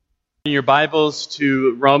In your Bibles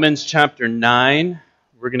to Romans chapter 9,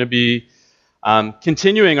 we're going to be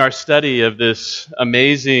continuing our study of this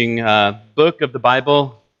amazing book of the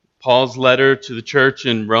Bible, Paul's letter to the church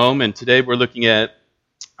in Rome. And today we're looking at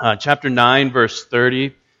chapter 9, verse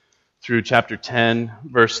 30 through chapter 10,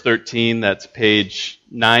 verse 13. That's page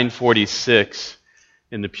 946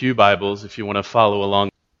 in the Pew Bibles if you want to follow along.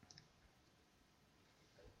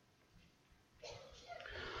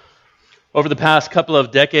 Over the past couple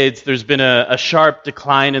of decades, there's been a sharp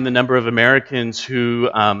decline in the number of Americans who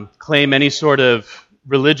claim any sort of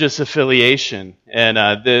religious affiliation.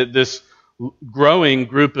 And this growing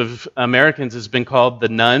group of Americans has been called the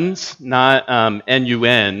nones, not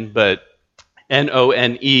N-U-N, but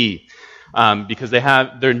N-O-N-E, because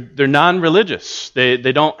they're non-religious. They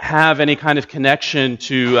don't have any kind of connection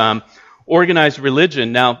to organized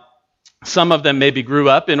religion. Now, some of them maybe grew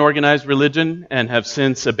up in organized religion and have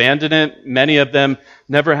since abandoned it. Many of them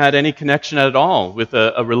never had any connection at all with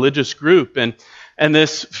a religious group. And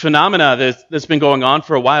this phenomena that's been going on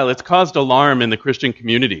for a while, it's caused alarm in the Christian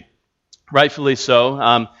community. Rightfully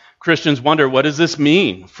so. Christians wonder, what does this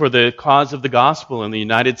mean for the cause of the gospel in the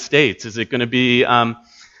United States? Is it going to be,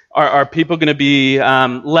 are people going to be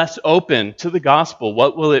less open to the gospel?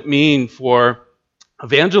 What will it mean for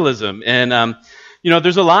evangelism? And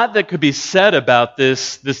there's a lot that could be said about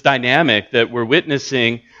this dynamic that we're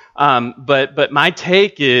witnessing, but my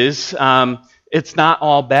take is it's not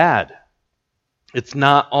all bad. It's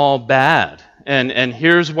not all bad. And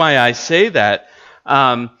here's why I say that.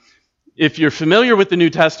 If you're familiar with the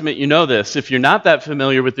New Testament, you know this. If you're not that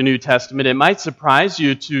familiar with the New Testament, it might surprise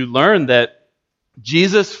you to learn that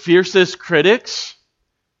Jesus' fiercest critics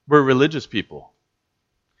were religious people.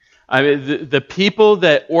 I mean, the people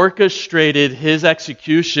that orchestrated his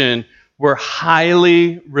execution were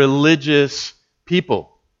highly religious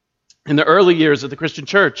people. In the early years of the Christian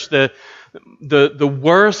church, the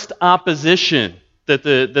worst opposition that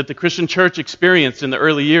the Christian church experienced in the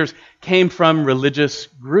early years came from religious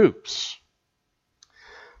groups.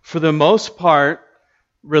 For the most part,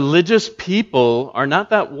 religious people are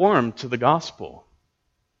not that warm to the gospel.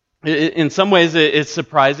 In some ways, it's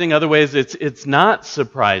surprising. Other ways, it's not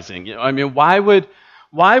surprising. Why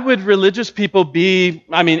would religious people be?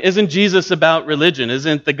 Isn't Jesus about religion?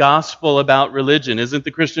 Isn't the gospel about religion? Isn't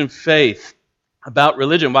the Christian faith about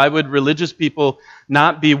religion? Why would religious people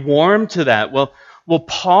not be warm to that? Well,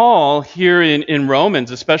 Paul here in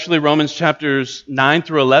Romans, especially Romans chapters 9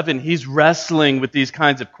 through 11, he's wrestling with these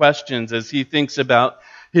kinds of questions as he thinks about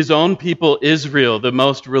his own people, Israel, the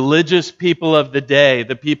most religious people of the day,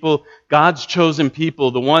 the people, God's chosen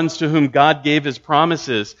people, the ones to whom God gave his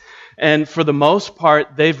promises. And for the most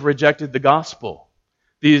part, they've rejected the gospel.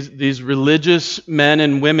 These religious men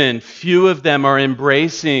and women, few of them are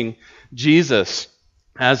embracing Jesus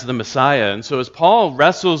as the Messiah. And so as Paul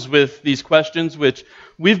wrestles with these questions, which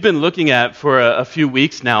we've been looking at for a few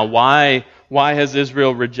weeks now, why has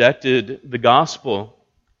Israel rejected the gospel?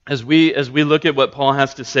 As we look at what Paul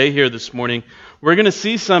has to say here this morning, we're going to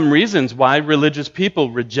see some reasons why religious people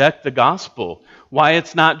reject the gospel, why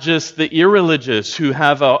it's not just the irreligious who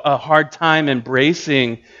have a hard time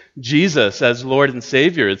embracing Jesus as Lord and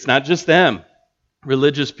Savior. It's not just them.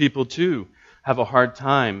 Religious people, too, have a hard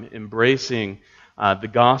time embracing the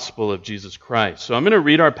gospel of Jesus Christ. So I'm going to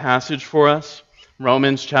read our passage for us,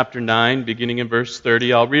 Romans chapter 9, beginning in verse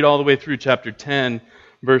 30. I'll read all the way through chapter 10,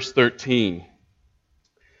 verse 13.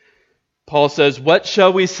 Paul says, "What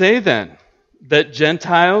shall we say then? That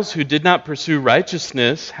Gentiles who did not pursue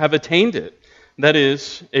righteousness have attained it, that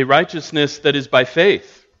is, a righteousness that is by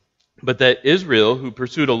faith. But that Israel, who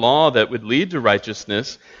pursued a law that would lead to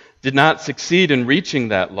righteousness, did not succeed in reaching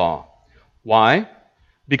that law. Why?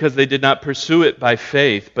 Because they did not pursue it by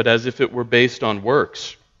faith, but as if it were based on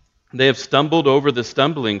works. They have stumbled over the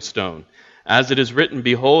stumbling stone. As it is written,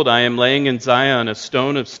 Behold, I am laying in Zion a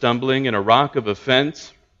stone of stumbling and a rock of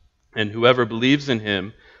offense, and whoever believes in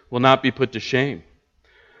him will not be put to shame.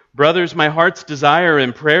 Brothers, my heart's desire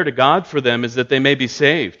and prayer to God for them is that they may be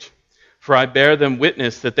saved. For I bear them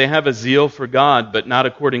witness that they have a zeal for God, but not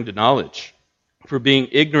according to knowledge. For being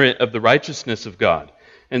ignorant of the righteousness of God,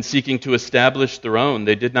 and seeking to establish their own,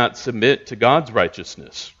 they did not submit to God's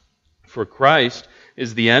righteousness. For Christ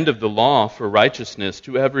is the end of the law for righteousness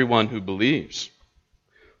to everyone who believes.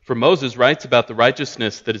 For Moses writes about the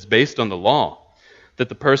righteousness that is based on the law, that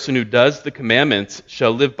the person who does the commandments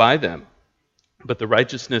shall live by them. But the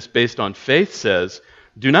righteousness based on faith says,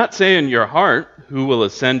 Do not say in your heart, who will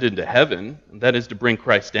ascend into heaven, that is to bring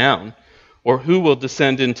Christ down, or who will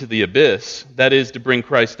descend into the abyss, that is to bring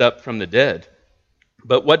Christ up from the dead.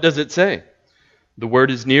 But what does it say? The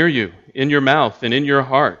word is near you, in your mouth and in your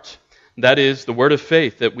heart. That is the word of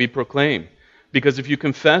faith that we proclaim. Because if you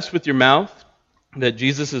confess with your mouth that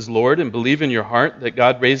Jesus is Lord and believe in your heart that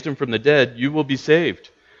God raised him from the dead, you will be saved.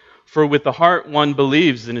 For with the heart one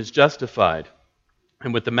believes and is justified,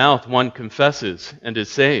 and with the mouth one confesses and is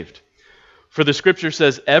saved. For the Scripture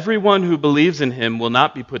says, everyone who believes in him will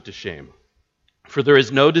not be put to shame. For there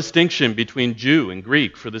is no distinction between Jew and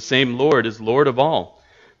Greek, for the same Lord is Lord of all,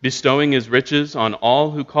 bestowing his riches on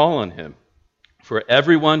all who call on him. For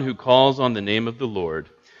everyone who calls on the name of the Lord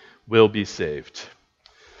will be saved.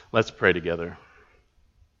 Let's pray together.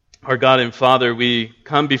 Our God and Father, we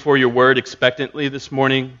come before your word expectantly this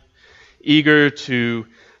morning, eager to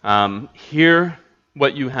hear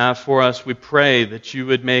what you have for us. We pray that you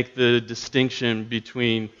would make the distinction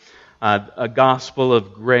between a gospel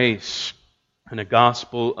of grace and a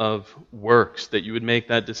gospel of works, that you would make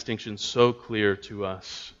that distinction so clear to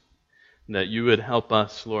us, and that you would help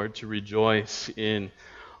us, Lord, to rejoice in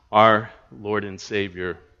our Lord and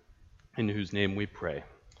Savior, in whose name we pray.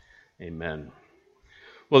 Amen.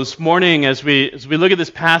 Well, this morning, as we look at this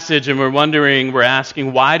passage and we're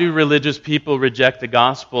asking, why do religious people reject the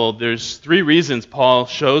gospel? There's three reasons Paul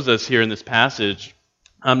shows us here in this passage.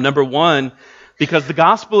 Number one, because the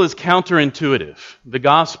gospel is counterintuitive. The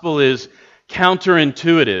gospel is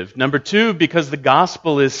counterintuitive. Number two, because the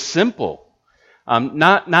gospel is simple.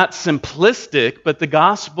 Not simplistic, but the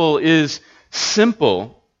gospel is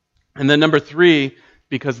simple. And then number three,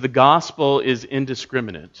 because the gospel is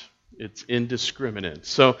indiscriminate. It's indiscriminate.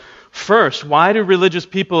 So first, why do religious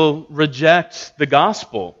people reject the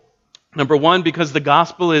gospel? Number one, because the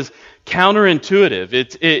gospel is counterintuitive.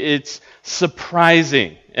 It's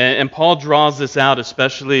surprising. And Paul draws this out,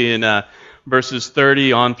 especially in verses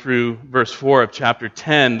 30 on through verse 4 of chapter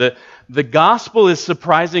 10. The gospel is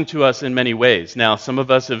surprising to us in many ways. Now, some of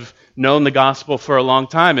us have known the gospel for a long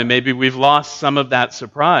time, and maybe we've lost some of that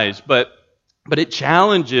surprise, but it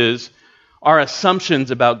challenges our assumptions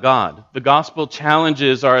about God. The gospel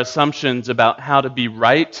challenges our assumptions about how to be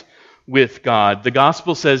right with God. The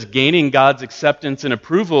gospel says gaining God's acceptance and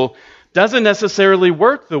approval doesn't necessarily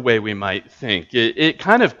work the way we might think. It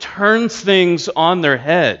kind of turns things on their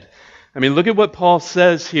head. I mean, look at what Paul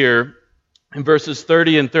says here in verses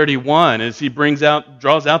 30 and 31 as he draws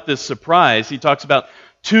out this surprise. He talks about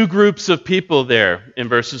two groups of people there in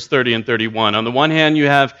verses 30 and 31. On the one hand, you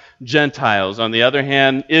have Gentiles. On the other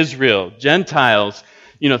hand, Israel. Gentiles,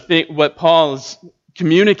 what Paul is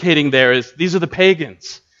communicating there is these are the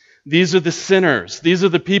pagans. These are the sinners. These are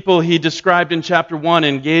the people he described in chapter 1,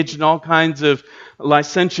 engaged in all kinds of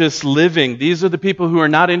licentious living. These are the people who are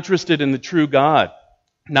not interested in the true God.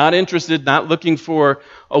 Not interested, not looking for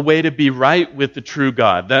a way to be right with the true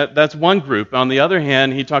God. That's one group. On the other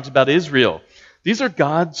hand, he talks about Israel. These are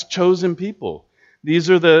God's chosen people.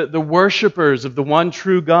 These are the worshipers of the one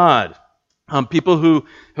true God. People who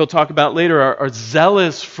he'll talk about later are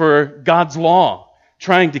zealous for God's law,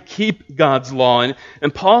 trying to keep God's law.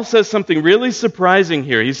 And Paul says something really surprising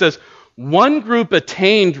here. He says, one group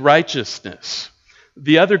attained righteousness.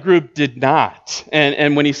 The other group did not.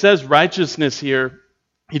 And when he says righteousness here,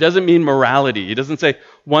 he doesn't mean morality. He doesn't say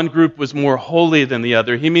one group was more holy than the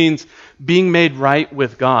other. He means being made right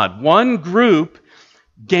with God. One group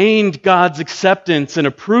gained God's acceptance and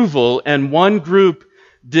approval, and one group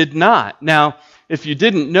did not. Now, if you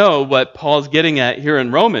didn't know what Paul's getting at here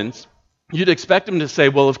in Romans, you'd expect him to say,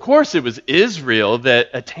 well, of course it was Israel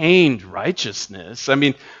that attained righteousness. I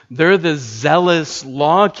mean, they're the zealous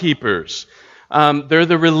law keepers. They're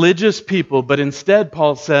the religious people. But instead,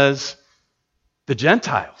 Paul says, the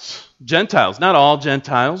Gentiles, not all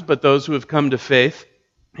Gentiles, but those who have come to faith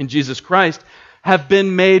in Jesus Christ, have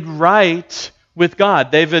been made right with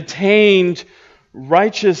God. They've attained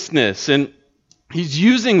righteousness. And he's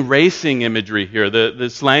using racing imagery here,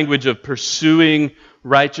 this language of pursuing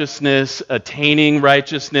righteousness, attaining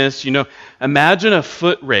righteousness. Imagine a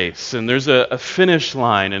foot race, and there's a finish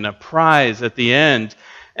line and a prize at the end.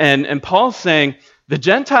 And Paul's saying the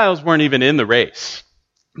Gentiles weren't even in the race.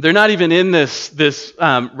 They're not even in this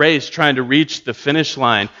race trying to reach the finish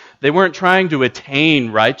line. They weren't trying to attain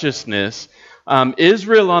righteousness.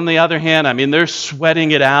 Israel, on the other hand, I mean, they're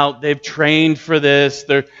sweating it out. They've trained for this.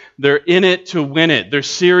 They're in it to win it. They're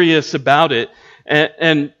serious about it.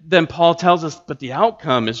 And then Paul tells us, but the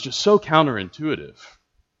outcome is just so counterintuitive.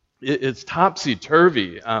 It's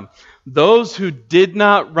topsy-turvy. Those who did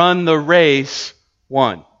not run the race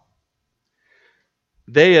won.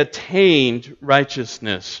 They attained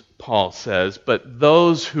righteousness, Paul says, but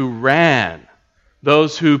those who ran,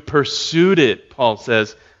 those who pursued it, Paul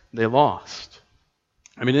says, they lost.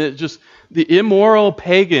 I mean, the immoral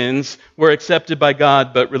pagans were accepted by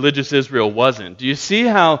God, but religious Israel wasn't. Do you see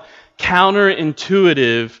how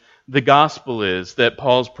counterintuitive the gospel is that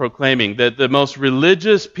Paul's proclaiming, that the most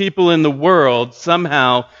religious people in the world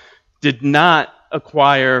somehow did not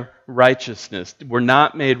acquire righteousness, were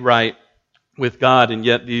not made right with God, and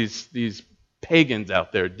yet these pagans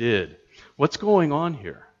out there did. What's going on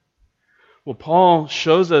here? Well, Paul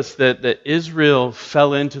shows us that Israel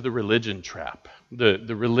fell into the religion trap.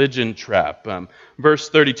 The religion trap. Verse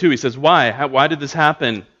 32, he says, why? Why did this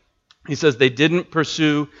happen? He says they didn't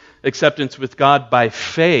pursue acceptance with God by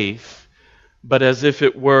faith, but as if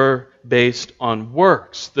it were based on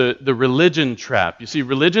works. The religion trap. You see,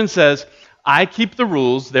 religion says, I keep the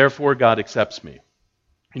rules, therefore God accepts me.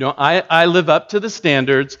 I live up to the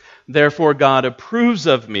standards, therefore God approves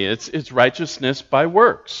of me. It's righteousness by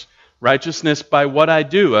works. Righteousness by what I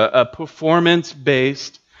do, a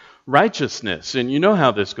performance-based righteousness. And you know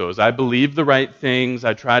how this goes. I believe the right things.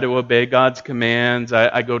 I try to obey God's commands.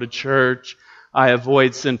 I go to church. I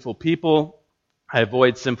avoid sinful people. I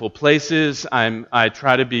avoid sinful places. I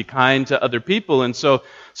try to be kind to other people. And so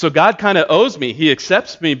God kind of owes me. He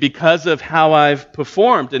accepts me because of how I've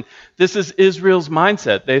performed. And this is Israel's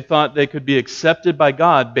mindset. They thought they could be accepted by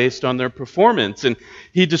God based on their performance. And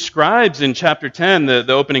he describes in chapter 10,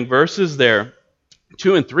 the opening verses there,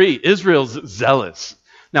 2 and 3, Israel's zealous.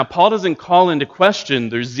 Now, Paul doesn't call into question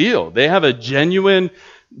their zeal. They have a genuine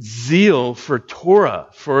zeal for Torah,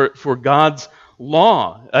 for God's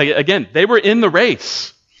law. Again, they were in the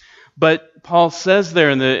race. But Paul says there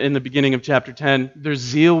in the beginning of chapter 10, their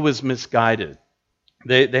zeal was misguided.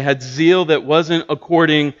 They had zeal that wasn't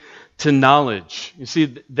according to knowledge. You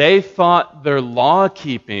see, they thought their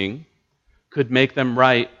law-keeping could make them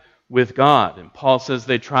right with God. And Paul says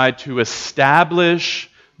they tried to establish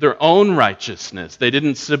their own righteousness. They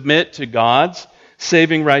didn't submit to God's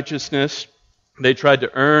saving righteousness. They tried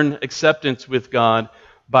to earn acceptance with God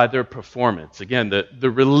by their performance. Again, the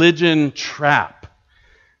religion trap.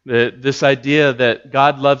 This idea that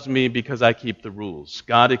God loves me because I keep the rules.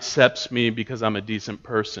 God accepts me because I'm a decent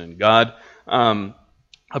person. God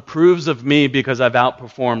approves of me because I've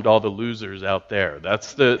outperformed all the losers out there.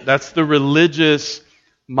 That's the religious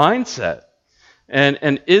mindset.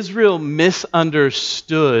 And Israel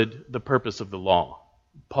misunderstood the purpose of the law.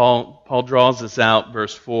 Paul draws this out,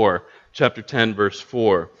 verse 4, chapter 10, verse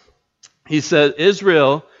 4. He says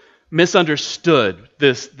Israel misunderstood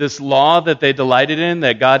this law that they delighted in,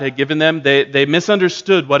 that God had given them. They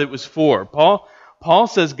misunderstood what it was for. Paul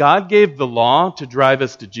says God gave the law to drive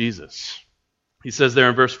us to Jesus. He says there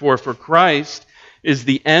in verse 4, for Christ is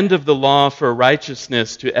the end of the law for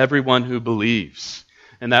righteousness to everyone who believes.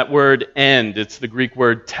 And that word end, it's the Greek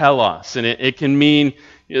word telos, and it can mean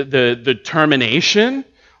the termination,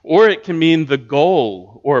 or it can mean the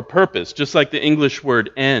goal or purpose, just like the English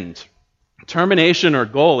word end. Termination or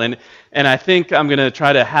goal. And I think I'm going to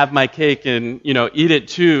try to have my cake and eat it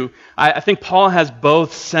too. I think Paul has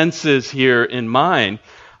both senses here in mind.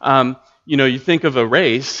 You think of a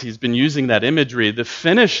race, he's been using that imagery. The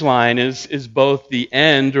finish line is both the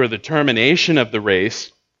end or the termination of the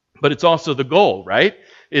race, but it's also the goal, right?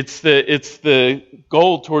 It's the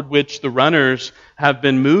goal toward which the runners have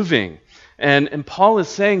been moving. And Paul is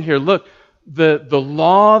saying here, look, the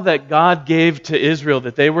law that God gave to Israel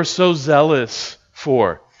that they were so zealous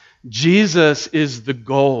for, Jesus is the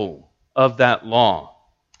goal of that law.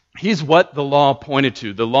 He's what the law pointed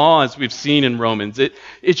to. The law, as we've seen in Romans,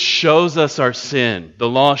 it shows us our sin. The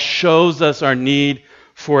law shows us our need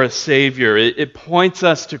for a Savior. It points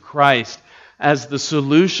us to Christ as the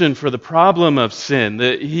solution for the problem of sin.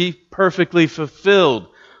 He perfectly fulfilled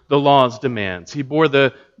the law's demands. He bore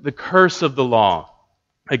the curse of the law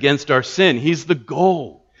against our sin. He's the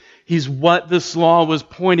goal. He's what this law was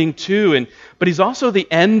pointing to. But he's also the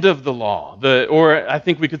end of the law, or I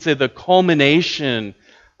think we could say the culmination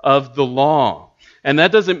of the law. And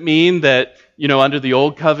that doesn't mean that, under the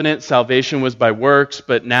old covenant, salvation was by works,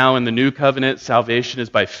 but now in the new covenant, salvation is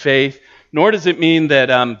by faith. Nor does it mean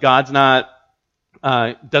that God's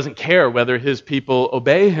doesn't care whether his people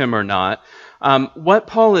obey him or not. What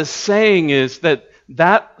Paul is saying is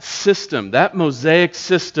that system, that Mosaic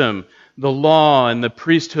system, the law and the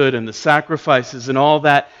priesthood and the sacrifices and all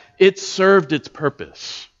that, it served its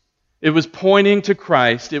purpose. It was pointing to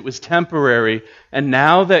Christ. It was temporary. And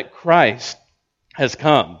now that Christ has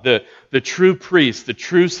come, the true priest, the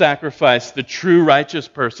true sacrifice, the true righteous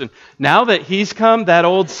person, now that he's come, that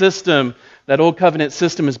old system, that old covenant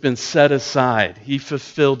system has been set aside. He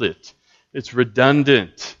fulfilled it. It's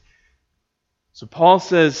redundant. So Paul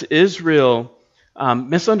says Israel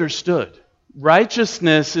misunderstood.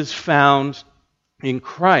 Righteousness is found in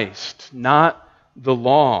Christ, not the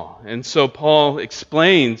law. And so Paul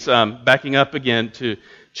explains, backing up again to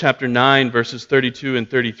chapter 9, verses 32 and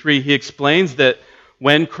 33, he explains that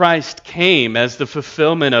when Christ came as the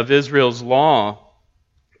fulfillment of Israel's law,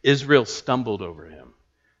 Israel stumbled over him.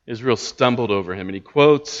 Israel stumbled over him. And he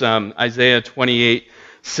quotes Isaiah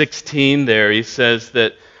 28:16 there. He says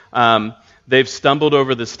that they've stumbled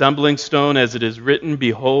over the stumbling stone, as it is written,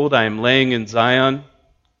 "Behold, I am laying in Zion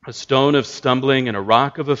a stone of stumbling and a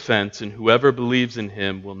rock of offense, and whoever believes in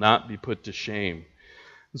him will not be put to shame."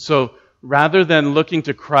 And so rather than looking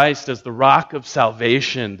to Christ as the rock of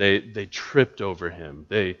salvation, they tripped over him.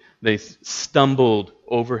 They stumbled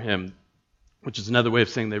over him, which is another way of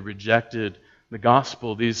saying they rejected the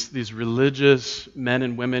gospel. These religious men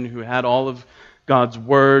and women who had all of God's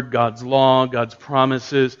word, God's law, God's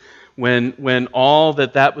promises, when all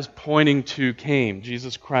that was pointing to came,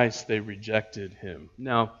 Jesus Christ, they rejected him.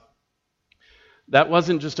 Now, that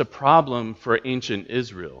wasn't just a problem for ancient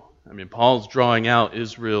Israel. I mean, Paul's drawing out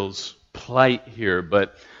Israel's plight here,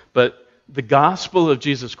 but the gospel of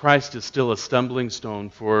Jesus Christ is still a stumbling stone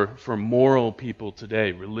for moral people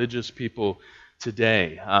today, religious people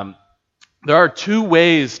today. There are two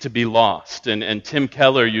ways to be lost, and Tim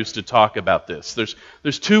Keller used to talk about this.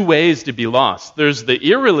 There's two ways to be lost. There's the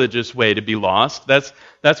irreligious way to be lost.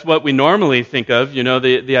 That's what we normally think of,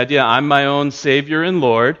 the idea, I'm my own Savior and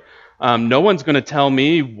Lord. No one's going to tell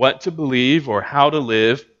me what to believe or how to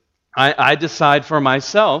live. I decide for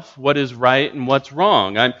myself what is right and what's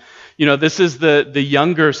wrong. This is the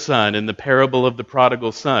younger son in the parable of the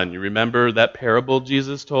prodigal son. You remember that parable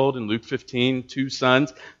Jesus told in Luke 15, 2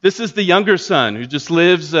 sons? This is the younger son who just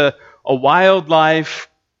lives a wild life,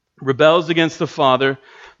 rebels against the father.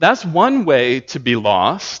 That's one way to be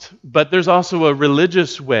lost, but there's also a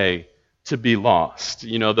religious way to be lost.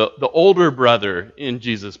 The older brother in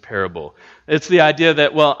Jesus' parable. It's the idea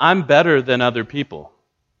that, well, I'm better than other people.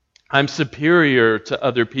 I'm superior to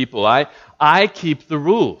other people. I keep the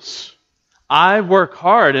rules. I work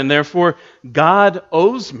hard, and therefore God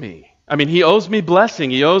owes me. I mean, he owes me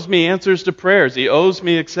blessing. He owes me answers to prayers. He owes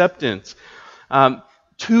me acceptance.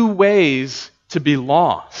 Two ways to be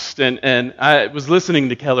lost. And I was listening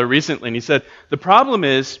to Keller recently, and he said, the problem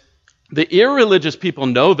is the irreligious people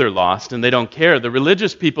know they're lost, and they don't care. The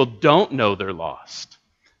religious people don't know they're lost.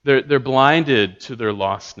 They're blinded to their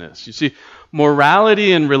lostness. You see,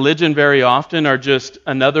 morality and religion very often are just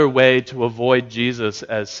another way to avoid Jesus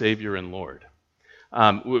as Savior and Lord.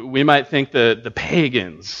 We might think the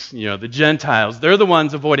pagans, the Gentiles, they're the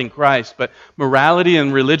ones avoiding Christ, but morality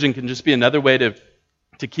and religion can just be another way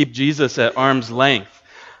to keep Jesus at arm's length.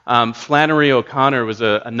 Flannery O'Connor was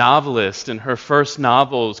a novelist, and her first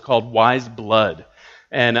novel is called Wise Blood.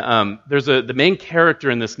 And the main character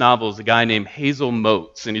in this novel is a guy named Hazel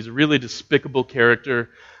Motes, and he's a really despicable character.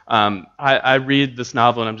 I read this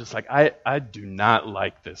novel and I'm just like, I do not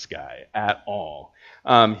like this guy at all.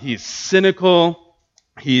 He's cynical,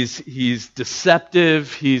 he's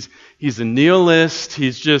deceptive, he's a nihilist,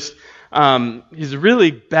 he's a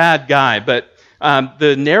really bad guy. But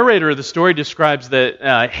the narrator of the story describes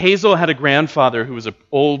that Hazel had a grandfather who was an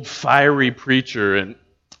old fiery preacher, and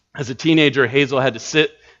as a teenager, Hazel had to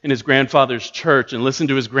sit in his grandfather's church and listen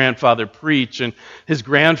to his grandfather preach, and his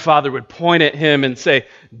grandfather would point at him and say,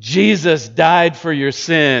 "Jesus died for your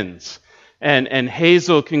sins." And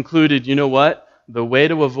Hazel concluded, you know what? The way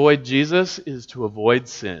to avoid Jesus is to avoid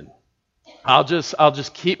sin. I'll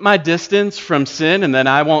just keep my distance from sin, and then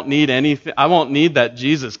I won't need anything. I won't need that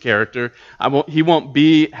Jesus character. He won't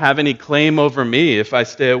have any claim over me if I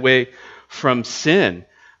stay away from sin.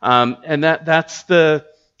 And that's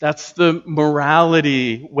the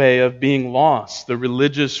morality way of being lost, the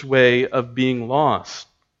religious way of being lost.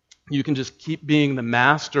 You can just keep being the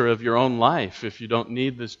master of your own life if you don't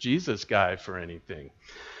need this Jesus guy for anything.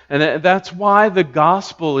 And that's why the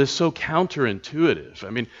gospel is so counterintuitive. I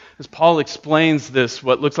mean, as Paul explains this,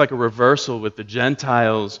 what looks like a reversal with the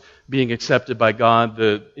Gentiles being accepted by God,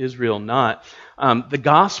 the Israel not. The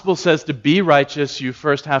gospel says to be righteous, you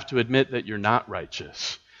first have to admit that you're not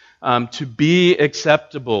righteous. To be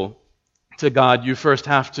acceptable to God, you first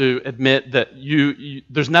have to admit that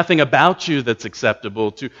there's nothing about you that's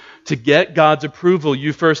acceptable. To get God's approval,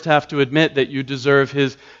 you first have to admit that you deserve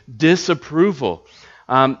His disapproval.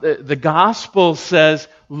 The gospel says,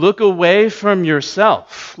 look away from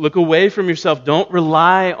yourself. Look away from yourself. Don't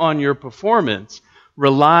rely on your performance.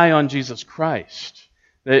 Rely on Jesus Christ.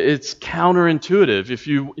 It's counterintuitive. If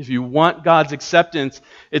you want God's acceptance,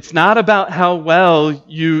 it's not about how well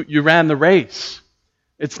you ran the race.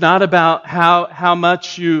 It's not about how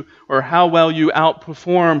much or how well you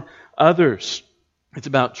outperform others. It's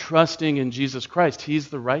about trusting in Jesus Christ. He's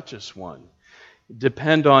the righteous one.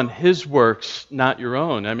 depend on his works, not your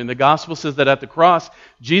own. I mean, the gospel says that at the cross,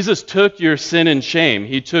 Jesus took your sin and shame.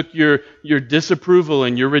 He took your disapproval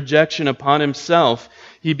and your rejection upon himself.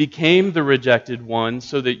 He became the rejected one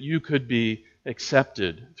so that you could be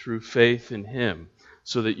accepted through faith in him,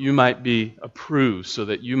 so that you might be approved, so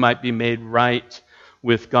that you might be made right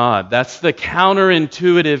with God. That's the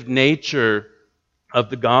counterintuitive nature of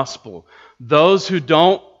the gospel. Those who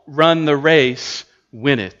don't run the race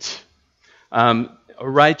win it. A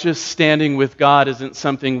righteous standing with God isn't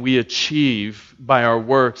something we achieve by our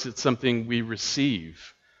works. It's something we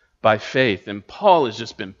receive by faith. And Paul has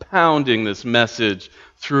just been pounding this message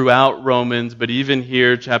throughout Romans, but even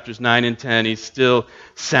here, chapters 9 and 10, he's still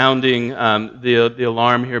sounding the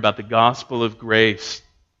alarm here about the gospel of grace.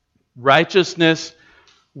 Righteousness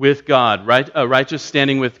with God, a righteous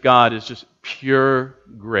standing with God is just pure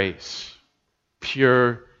grace,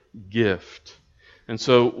 pure gift. And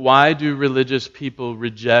so why do religious people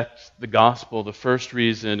reject the gospel? The first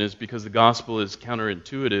reason is because the gospel is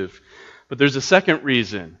counterintuitive. But there's a second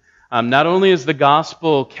reason. Not only is the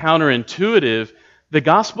gospel counterintuitive, the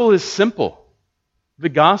gospel is simple. The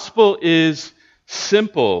gospel is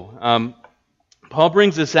simple. Paul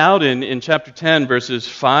brings this out in chapter 10, verses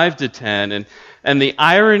 5 to 10. And the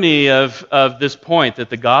irony of this point, that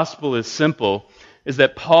the gospel is simple, is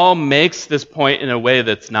that Paul makes this point in a way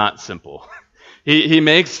that's not simple. He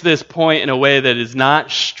makes this point in a way that is not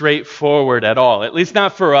straightforward at all, at least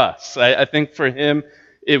not for us. I think for him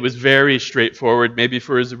it was very straightforward, maybe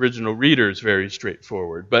for his original readers very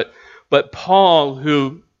straightforward. But Paul,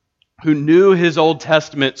 who knew his Old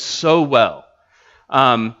Testament so well,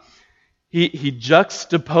 he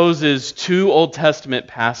juxtaposes two Old Testament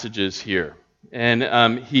passages here.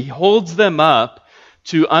 And he holds them up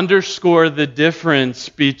to underscore the difference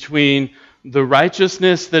between the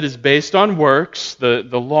righteousness that is based on works, the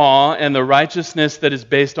law, and the righteousness that is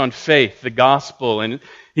based on faith, the gospel. And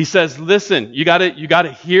he says, listen, you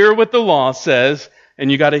gotta hear what the law says,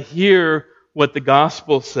 and you gotta hear what the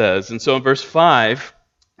gospel says. And so in verse 5,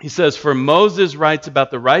 he says, for Moses writes about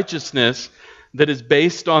the righteousness that is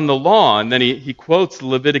based on the law. And then he quotes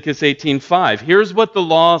Leviticus 18:5. Here's what the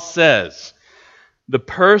law says. The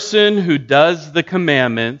person who does the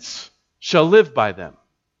commandments shall live by them.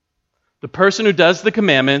 The person who does the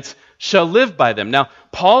commandments shall live by them. Now,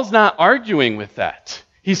 Paul's not arguing with that.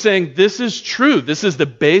 He's saying this is true. This is the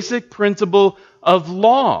basic principle of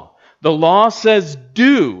law. The law says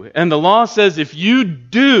do, and the law says if you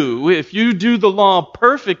do the law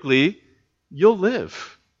perfectly, you'll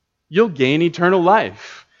live. You'll gain eternal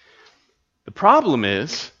life. The problem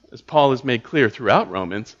is, as Paul has made clear throughout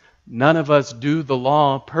Romans, none of us do the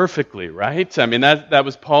law perfectly, right? I mean, that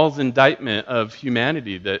was Paul's indictment of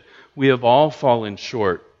humanity, that we have all fallen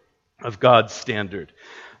short of God's standard.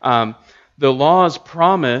 The law's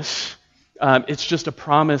promise, it's just a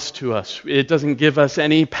promise to us. It doesn't give us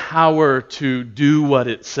any power to do what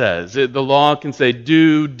it says. The law can say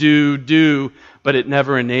do, but it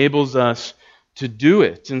never enables us to do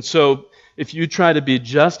it. And so if you try to be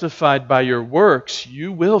justified by your works,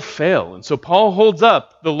 you will fail. And so Paul holds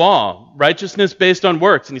up the law, righteousness based on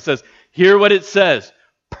works, and he says, hear what it says,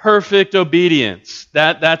 perfect obedience.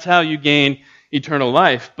 That's how you gain eternal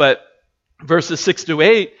life. But verses 6 to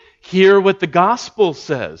 8, hear what the gospel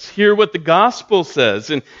says. Hear what the gospel says.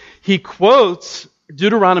 And he quotes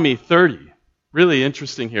Deuteronomy 30. Really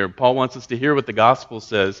interesting here. Paul wants us to hear what the gospel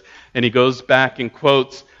says, and he goes back and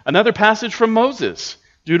quotes another passage from Moses.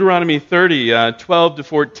 Deuteronomy 30, 12 to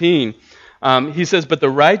 14, he says, but the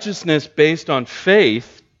righteousness based on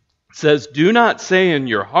faith says, do not say in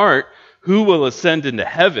your heart, who will ascend into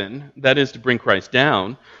heaven, that is to bring Christ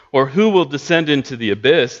down, or who will descend into the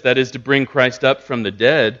abyss, that is to bring Christ up from the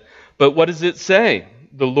dead. But what does it say?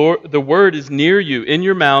 The word is near you, in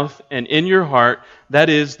your mouth and in your heart, that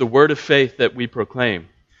is the word of faith that we proclaim.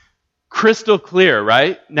 Crystal clear,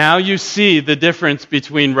 right? Now you see the difference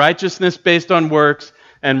between righteousness based on works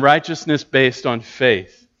and righteousness based on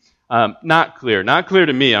faith. Not clear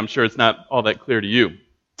to me. I'm sure it's not all that clear to you.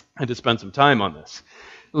 I had to spend some time on this.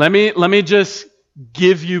 Let me just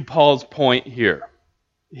give you Paul's point here.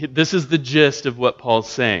 This is the gist of what Paul's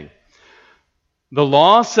saying. The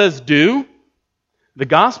law says do. The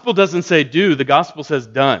gospel doesn't say do. The gospel says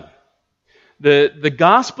done. The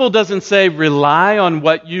gospel doesn't say rely on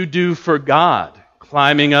what you do for God,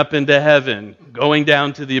 climbing up into heaven, going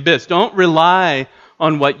down to the abyss. Don't rely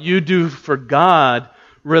on what you do for God.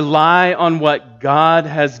 Rely on what God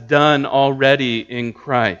has done already in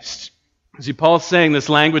Christ. See, Paul's saying this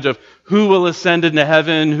language of who will ascend into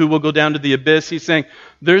heaven, who will go down to the abyss. He's saying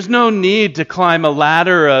there's no need to climb a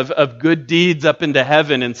ladder of good deeds up into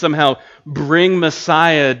heaven and somehow bring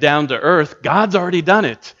Messiah down to earth. God's already done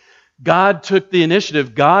it. God took the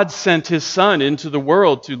initiative. God sent his Son into the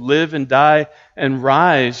world to live and die and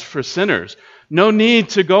rise for sinners. No need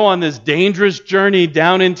to go on this dangerous journey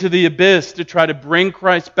down into the abyss to try to bring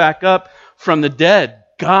Christ back up from the dead.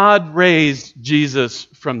 God raised Jesus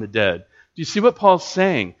from the dead. Do you see what Paul's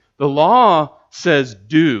saying? The law says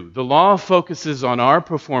do. The law focuses on our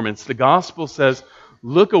performance. The gospel says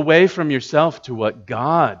look away from yourself to what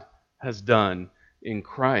God has done in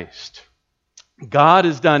Christ. God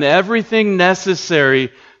has done everything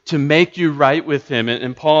necessary to make you right with him.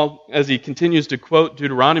 And Paul, as he continues to quote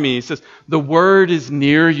Deuteronomy, he says, the word is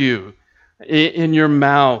near you, in your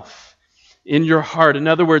mouth, in your heart. In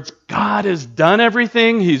other words, God has done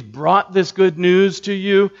everything. He's brought this good news to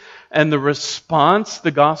you. And the response the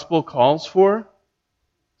gospel calls for is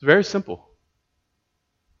very simple.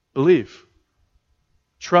 Believe.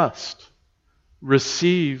 Trust.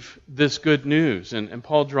 Receive this good news. And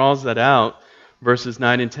Paul draws that out. Verses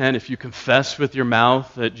 9 and 10, if you confess with your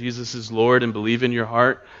mouth that Jesus is Lord and believe in your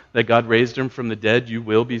heart that God raised him from the dead, you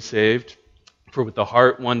will be saved. For with the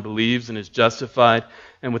heart one believes and is justified,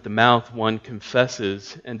 and with the mouth one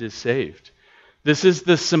confesses and is saved. This is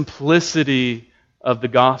the simplicity of the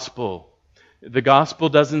gospel. The gospel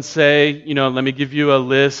doesn't say, let me give you a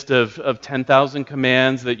list of 10,000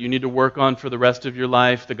 commands that you need to work on for the rest of your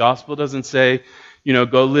life. The gospel doesn't say,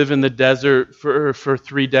 go live in the desert for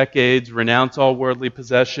 3 decades, renounce all worldly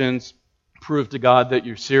possessions, prove to God that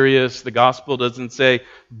you're serious. The gospel doesn't say,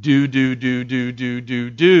 do.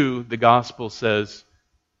 The gospel says,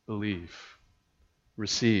 believe,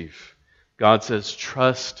 receive. God says,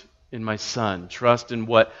 trust in my Son. Trust in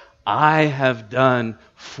what I have done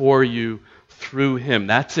for you through him.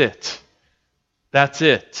 That's it. That's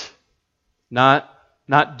it. Not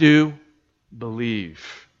do,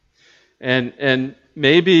 believe. And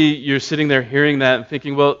maybe you're sitting there hearing that and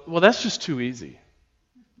thinking, well, that's just too easy.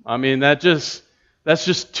 I mean, that's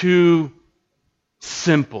just too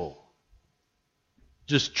simple.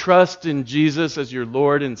 Just trust in Jesus as your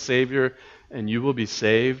Lord and Savior, and you will be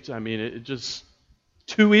saved. I mean, it's just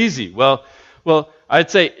too easy. Well,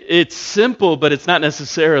 I'd say it's simple, but it's not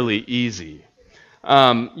necessarily easy.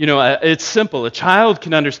 It's simple. A child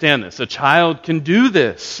can understand this. A child can do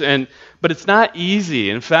this, but it's not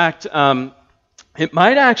easy. In fact, it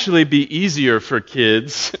might actually be easier for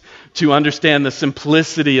kids to understand the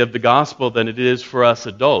simplicity of the gospel than it is for us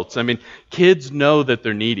adults. I mean, kids know that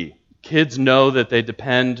they're needy. Kids know that they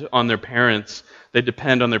depend on their parents. They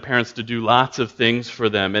depend on their parents to do lots of things for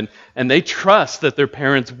them, and they trust that their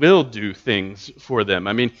parents will do things for them.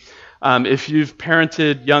 I mean, if you've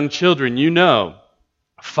parented young children,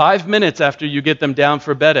 5 minutes after you get them down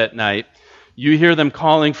for bed at night, you hear them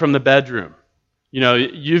calling from the bedroom.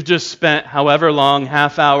 You've just spent however long,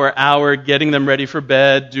 half hour, getting them ready for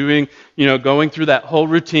bed, going through that whole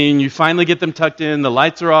routine. You finally get them tucked in, the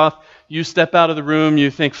lights are off, you step out of the room,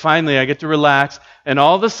 you think, finally, I get to relax, and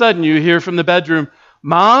all of a sudden you hear from the bedroom,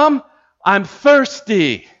 Mom, I'm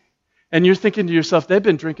thirsty. And you're thinking to yourself, they've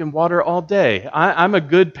been drinking water all day. I'm a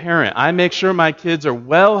good parent. I make sure my kids are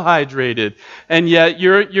well hydrated. And yet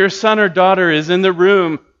your son or daughter is in the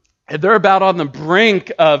room and they're about on the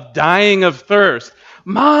brink of dying of thirst.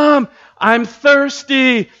 Mom, I'm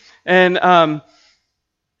thirsty. And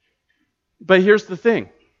but here's the thing.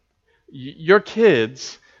 Your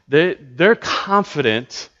kids, they're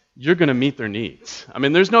confident you're going to meet their needs. I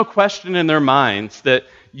mean, there's no question in their minds that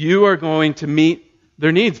you are going to meet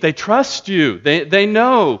their needs. They trust you. They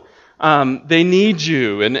know they need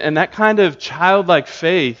you. And that kind of childlike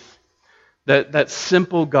faith, that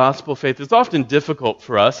simple gospel faith, is often difficult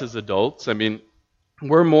for us as adults. I mean,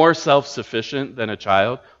 we're more self-sufficient than a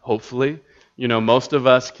child, hopefully. Most of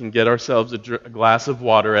us can get ourselves a glass of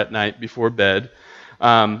water at night before bed,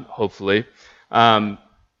 hopefully.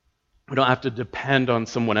 We don't have to depend on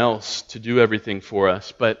someone else to do everything for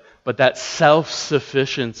us. But that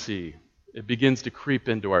self-sufficiency, it begins to creep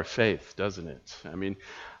into our faith, doesn't it? I mean,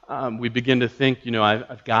 we begin to think,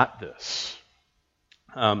 I've got this.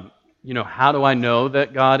 How do I know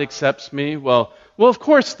that God accepts me? Well, of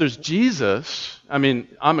course, there's Jesus. I mean,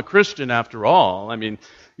 I'm a Christian after all. I mean,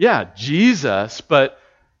 yeah, Jesus, but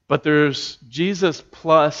there's Jesus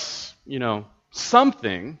plus,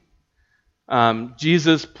 something.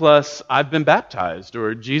 Jesus plus I've been baptized,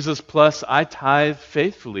 or Jesus plus I tithe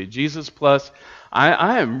faithfully. Jesus plus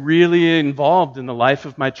I am really involved in the life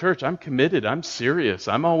of my church. I'm committed. I'm serious.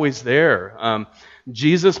 I'm always there.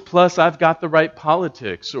 Jesus plus I've got the right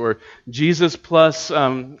politics, or Jesus plus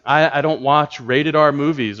I don't watch rated R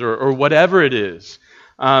movies, or whatever it is.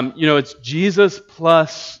 It's Jesus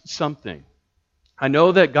plus something. I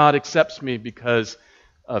know that God accepts me because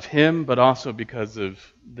of Him, but also because of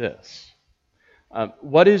this.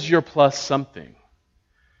 What is your plus something?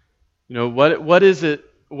 What is it?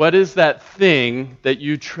 What is that thing that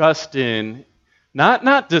you trust in?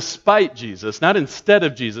 Not despite Jesus, not instead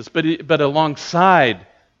of Jesus, but alongside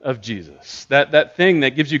of Jesus. That thing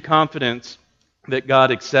that gives you confidence that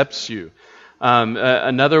God accepts you.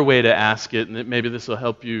 Another way to ask it, and maybe this will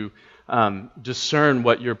help you discern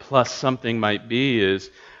what your plus something might be, is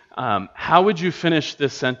how would you finish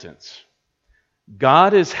this sentence?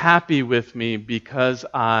 God is happy with me because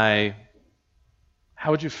how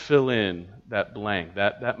would you fill in that blank?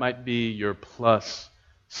 That might be your plus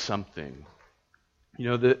something.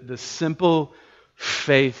 The simple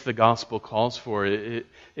faith the gospel calls for,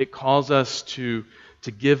 it calls us to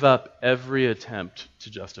give up every attempt to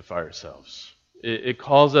justify ourselves. It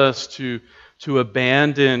calls us to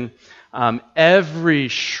abandon every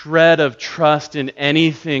shred of trust in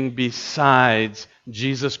anything besides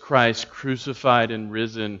Jesus Christ crucified and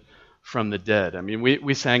risen from the dead. I mean,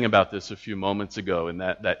 we sang about this a few moments ago in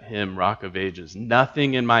that hymn, Rock of Ages.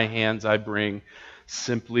 Nothing in my hands I bring,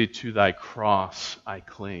 simply to thy cross I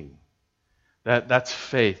cling. That's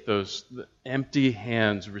faith, those empty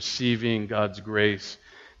hands receiving God's grace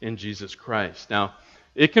in Jesus Christ. Now,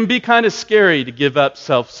 it can be kind of scary to give up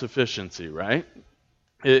self-sufficiency, right?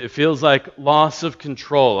 It feels like loss of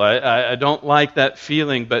control. I don't like that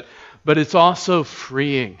feeling, but it's also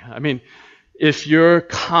freeing. I mean, if your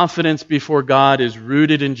confidence before God is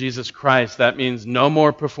rooted in Jesus Christ, that means no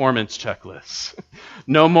more performance checklists.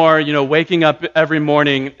 No more, waking up every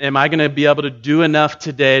morning, am I going to be able to do enough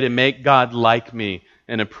today to make God like me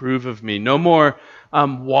and approve of me? No more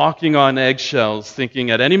walking on eggshells,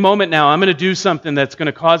 thinking at any moment now I'm going to do something that's going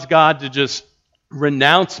to cause God to just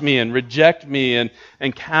renounce me and reject me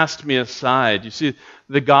and cast me aside. You see,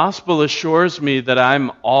 the gospel assures me that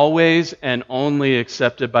I'm always and only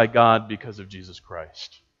accepted by God because of Jesus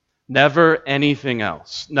Christ. Never anything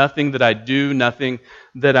else. Nothing that I do, nothing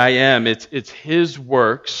that I am. It's His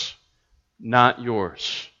works, not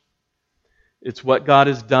yours. It's what God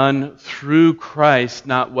has done through Christ,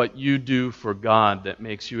 not what you do for God, that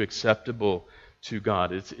makes you acceptable to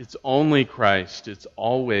God. It's only Christ. It's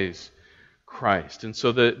always Christ. And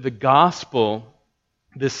so the gospel,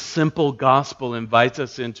 this simple gospel, invites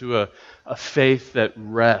us into a faith that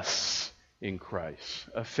rests in Christ,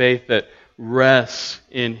 a faith that rests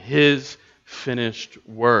in His finished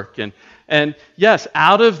work. And yes,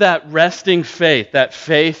 out of that resting faith, that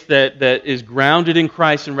faith that is grounded in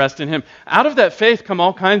Christ and rests in Him, out of that faith come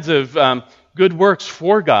all kinds of good works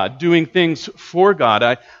for God, doing things for God.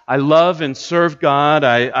 I love and serve God.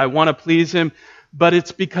 I want to please Him. But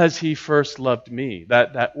it's because He first loved me.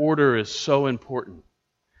 That order is so important.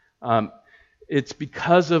 It's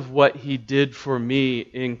because of what He did for me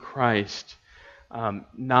in Christ,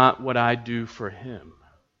 not what I do for Him.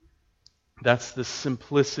 That's the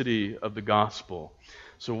simplicity of the gospel.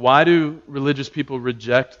 So why do religious people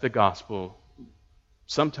reject the gospel?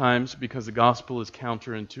 Sometimes because the gospel is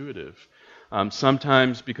counterintuitive.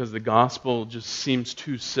 Sometimes because the gospel just seems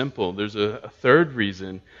too simple. There's a third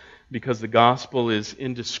reason, because the gospel is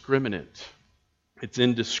indiscriminate. It's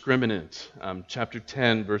indiscriminate. Chapter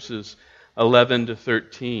 10, verses 11 to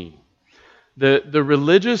 13. The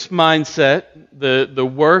religious mindset, the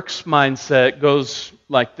works mindset goes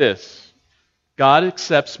like this. God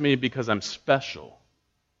accepts me because I'm special.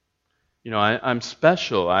 I'm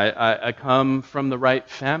special. I come from the right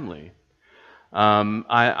family. I'm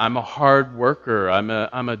a hard worker.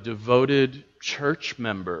 I'm a devoted church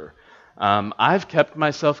member. I've kept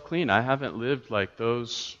myself clean. I haven't lived like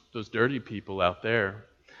those dirty people out there.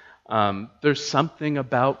 There's something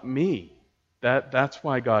about me. That's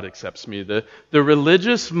why God accepts me. The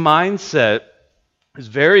religious mindset is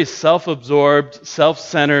very self-absorbed,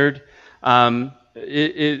 self-centered.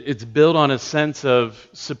 It's built on a sense of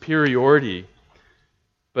superiority.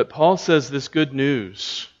 But Paul says this good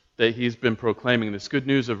news that he's been proclaiming, this good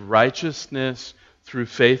news of righteousness through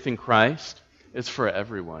faith in Christ, is for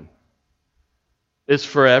everyone. It's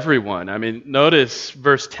for everyone. I mean, notice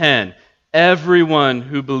verse 10. Everyone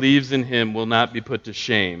who believes in Him will not be put to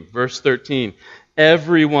shame. Verse 13.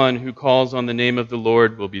 Everyone who calls on the name of the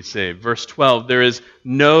Lord will be saved. Verse 12. There is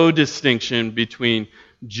no distinction between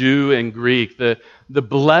Jew and Greek. The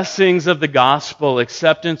blessings of the gospel,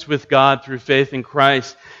 acceptance with God through faith in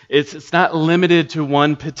Christ, it's not limited to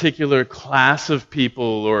one particular class of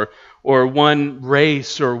people or one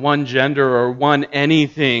race or one gender or one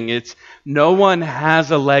anything. It's no one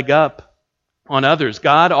has a leg up on others.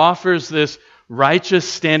 God offers this righteous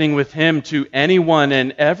standing with Him to anyone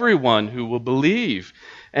and everyone who will believe.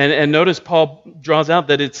 And notice Paul draws out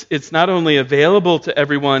that it's not only available to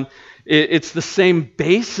everyone, it's the same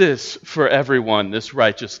basis for everyone, this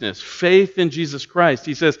righteousness. Faith in Jesus Christ.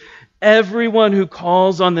 He says, everyone who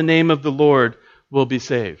calls on the name of the Lord will be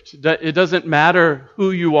saved. It doesn't matter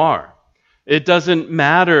who you are. It doesn't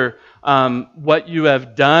matter what you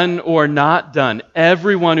have done or not done.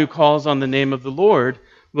 Everyone who calls on the name of the Lord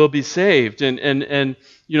will be saved. And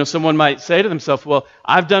someone might say to themselves, well,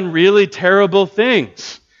 I've done really terrible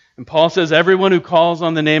things. And Paul says everyone who calls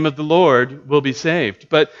on the name of the Lord will be saved.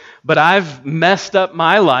 But I've messed up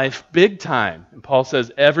my life big time. And Paul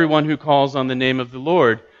says everyone who calls on the name of the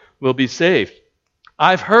Lord will be saved.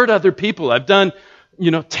 I've hurt other people. I've done,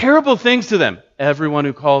 terrible things to them. Everyone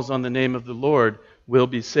who calls on the name of the Lord will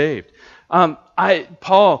be saved.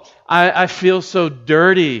 I feel so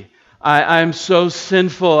dirty. I'm so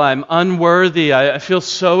sinful. I'm unworthy. I feel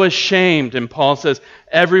so ashamed. And Paul says,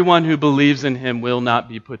 everyone who believes in Him will not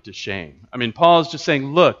be put to shame. Paul is just saying,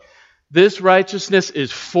 look, this righteousness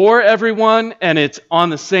is for everyone, and it's on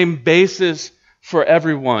the same basis for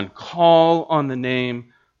everyone. Call on the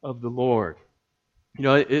name of the Lord.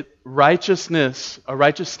 Righteousness, a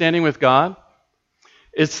righteous standing with God,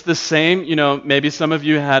 it's the same. Maybe some of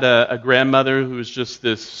you had a grandmother who was just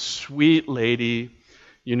this sweet lady,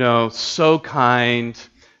 so kind,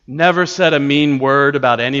 never said a mean word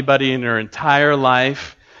about anybody in her entire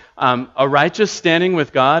life. A righteous standing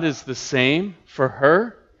with God is the same for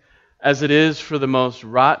her as it is for the most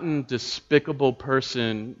rotten, despicable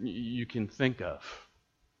person you can think of.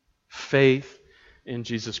 Faith in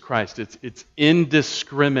Jesus Christ. It's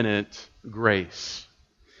indiscriminate grace.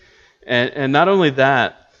 And not only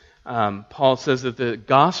that, Paul says that the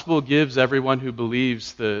gospel gives everyone who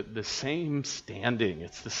believes the same standing.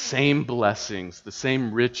 It's the same blessings, the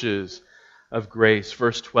same riches of grace.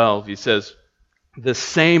 Verse 12, he says, the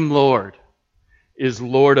same Lord is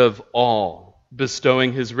Lord of all,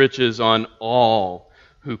 bestowing His riches on all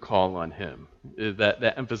who call on Him.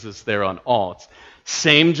 That emphasis there on all. It's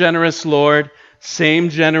same generous Lord, same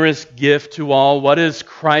generous gift to all. What does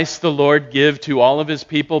Christ the Lord give to all of His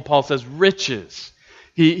people? Paul says riches.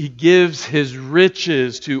 He gives His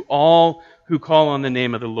riches to all who call on the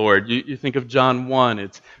name of the Lord. You think of John 1,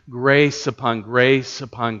 it's grace upon grace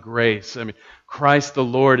upon grace. Christ the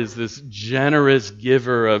Lord is this generous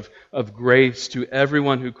giver of grace to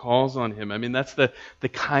everyone who calls on Him. That's the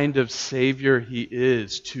kind of Savior He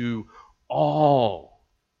is to all.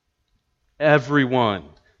 Everyone.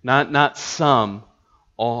 Not some,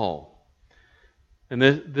 all. And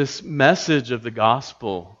this message of the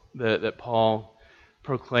gospel that Paul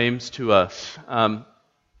proclaims to us,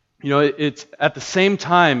 it's at the same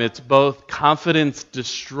time, it's both confidence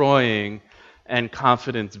destroying and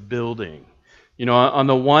confidence building. On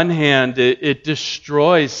the one hand, it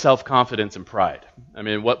destroys self-confidence and pride.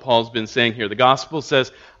 What Paul's been saying here, the gospel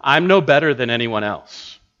says, I'm no better than anyone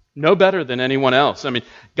else. No better than anyone else.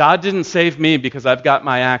 God didn't save me because I've got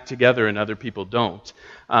my act together and other people don't.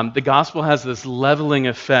 The gospel has this leveling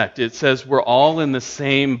effect. It says we're all in the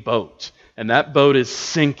same boat, and that boat is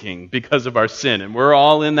sinking because of our sin, and we're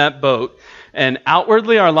all in that boat. And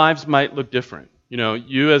outwardly, our lives might look different.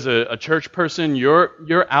 You as a church person,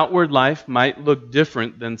 your outward life might look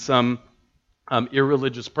different than some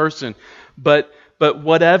irreligious person. But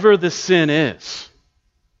whatever the sin is,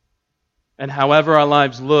 and however our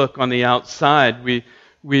lives look on the outside,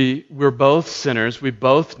 we're both sinners, we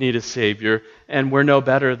both need a Savior, and we're no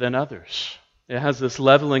better than others. It has this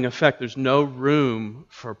leveling effect. There's no room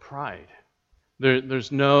for pride.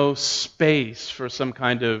 There's no space for some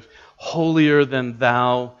kind of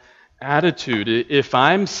holier-than-thou attitude. If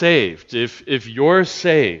I'm saved, if you're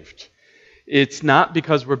saved, it's not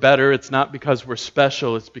because we're better, it's not because we're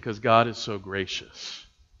special, it's because God is so gracious.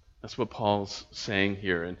 That's what Paul's saying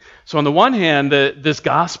here. And so on the one hand, this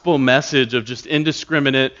gospel message of just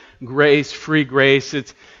indiscriminate grace, free grace,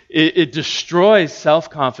 it destroys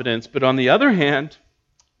self-confidence. But on the other hand,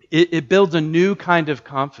 it builds a new kind of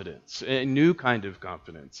confidence,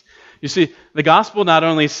 You see, the gospel not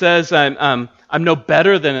only says I'm no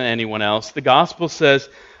better than anyone else, the gospel says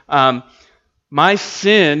my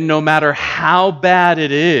sin, no matter how bad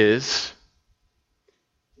it is,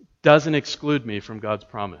 doesn't exclude me from God's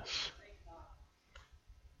promise.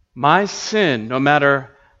 My sin, no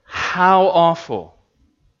matter how awful,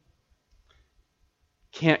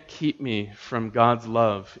 can't keep me from God's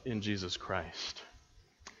love in Jesus Christ.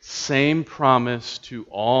 Same promise to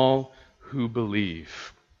all who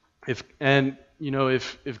believe. If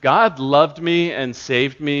God loved me and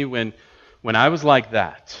saved me when I was like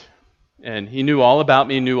that, and he knew all about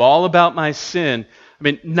me, knew all about my sin,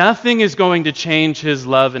 nothing is going to change his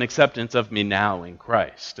love and acceptance of me now in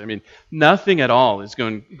Christ. Nothing at all is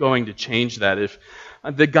going to change that. If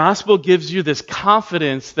the gospel gives you this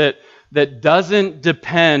confidence that doesn't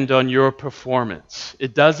depend on your performance.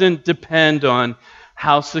 It doesn't depend on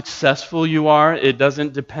how successful you are. It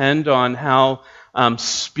doesn't depend on how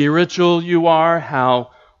spiritual you are,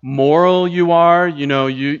 how moral you are.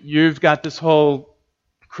 You've got this whole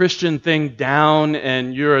Christian thing down,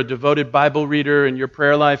 and you're a devoted Bible reader, and your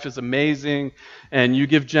prayer life is amazing, and you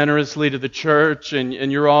give generously to the church, and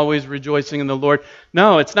you're always rejoicing in the Lord.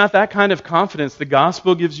 No, it's not that kind of confidence. The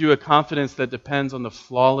gospel gives you a confidence that depends on the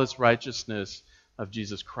flawless righteousness of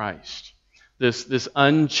Jesus Christ. This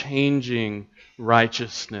unchanging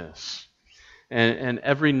righteousness. And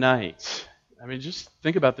every night, just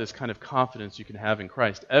think about this kind of confidence you can have in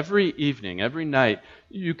Christ. Every evening, every night,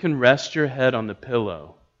 you can rest your head on the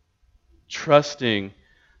pillow, trusting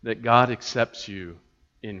that God accepts you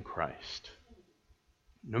in Christ.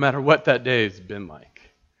 No matter what that day has been like.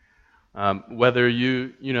 Whether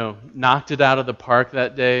you knocked it out of the park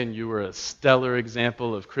that day and you were a stellar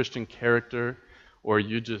example of Christian character, or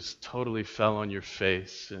you just totally fell on your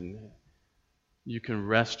face, and you can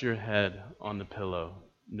rest your head on the pillow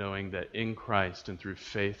knowing that in Christ and through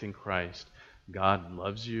faith in Christ, God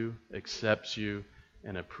loves you, accepts you,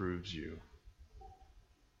 and approves you.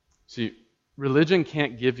 See, religion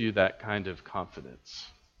can't give you that kind of confidence.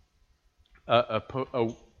 A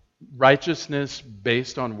righteousness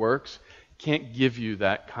based on works can't give you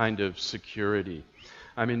that kind of security.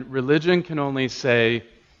 Religion can only say,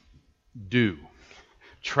 do.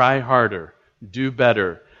 Try harder. Do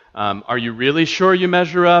better. Are you really sure you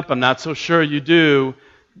measure up? I'm not so sure you do.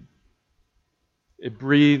 It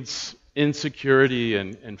breeds insecurity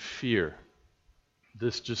and fear.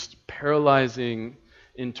 This just paralyzing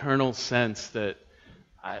internal sense that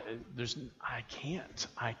I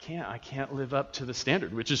can't live up to the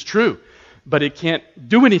standard, which is true, but it can't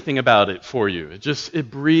do anything about it for you.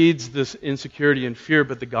 It breeds this insecurity and fear,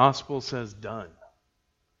 but the gospel says done.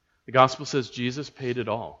 The gospel says Jesus paid it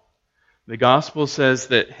all. The gospel says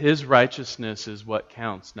that his righteousness is what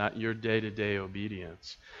counts, not your day-to-day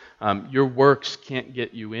obedience. Your works can't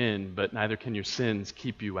get you in, but neither can your sins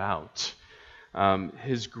keep you out.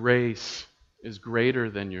 His grace is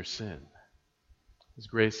greater than your sin. His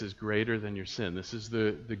grace is greater than your sin. This is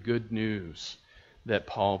the good news that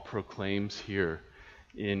Paul proclaims here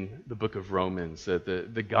in the book of Romans, that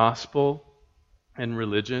the gospel and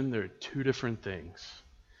religion, they're two different things.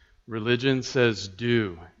 Religion says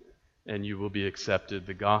do, and you will be accepted.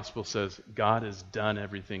 The gospel says God has done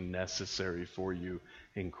everything necessary for you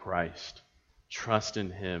in Christ. Trust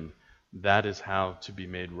in him. That is how to be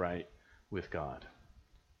made right with God.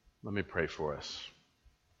 Let me pray for us.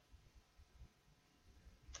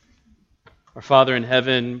 Our Father in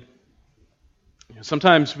heaven,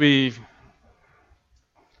 sometimes we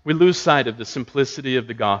lose sight of the simplicity of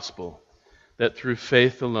the gospel, that through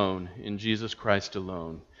faith alone, in Jesus Christ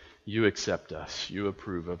alone, you accept us, you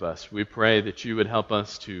approve of us. We pray that you would help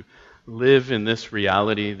us to live in this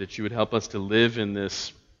reality, that you would help us to live in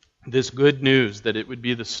this good news, that it would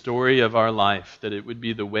be the story of our life, that it would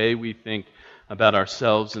be the way we think about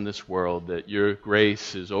ourselves in this world, that your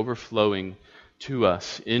grace is overflowing to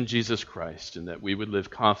us in Jesus Christ, and that we would live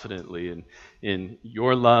confidently in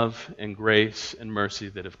your love and grace and mercy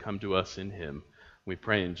that have come to us in him. We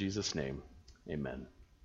pray in Jesus' name. Amen.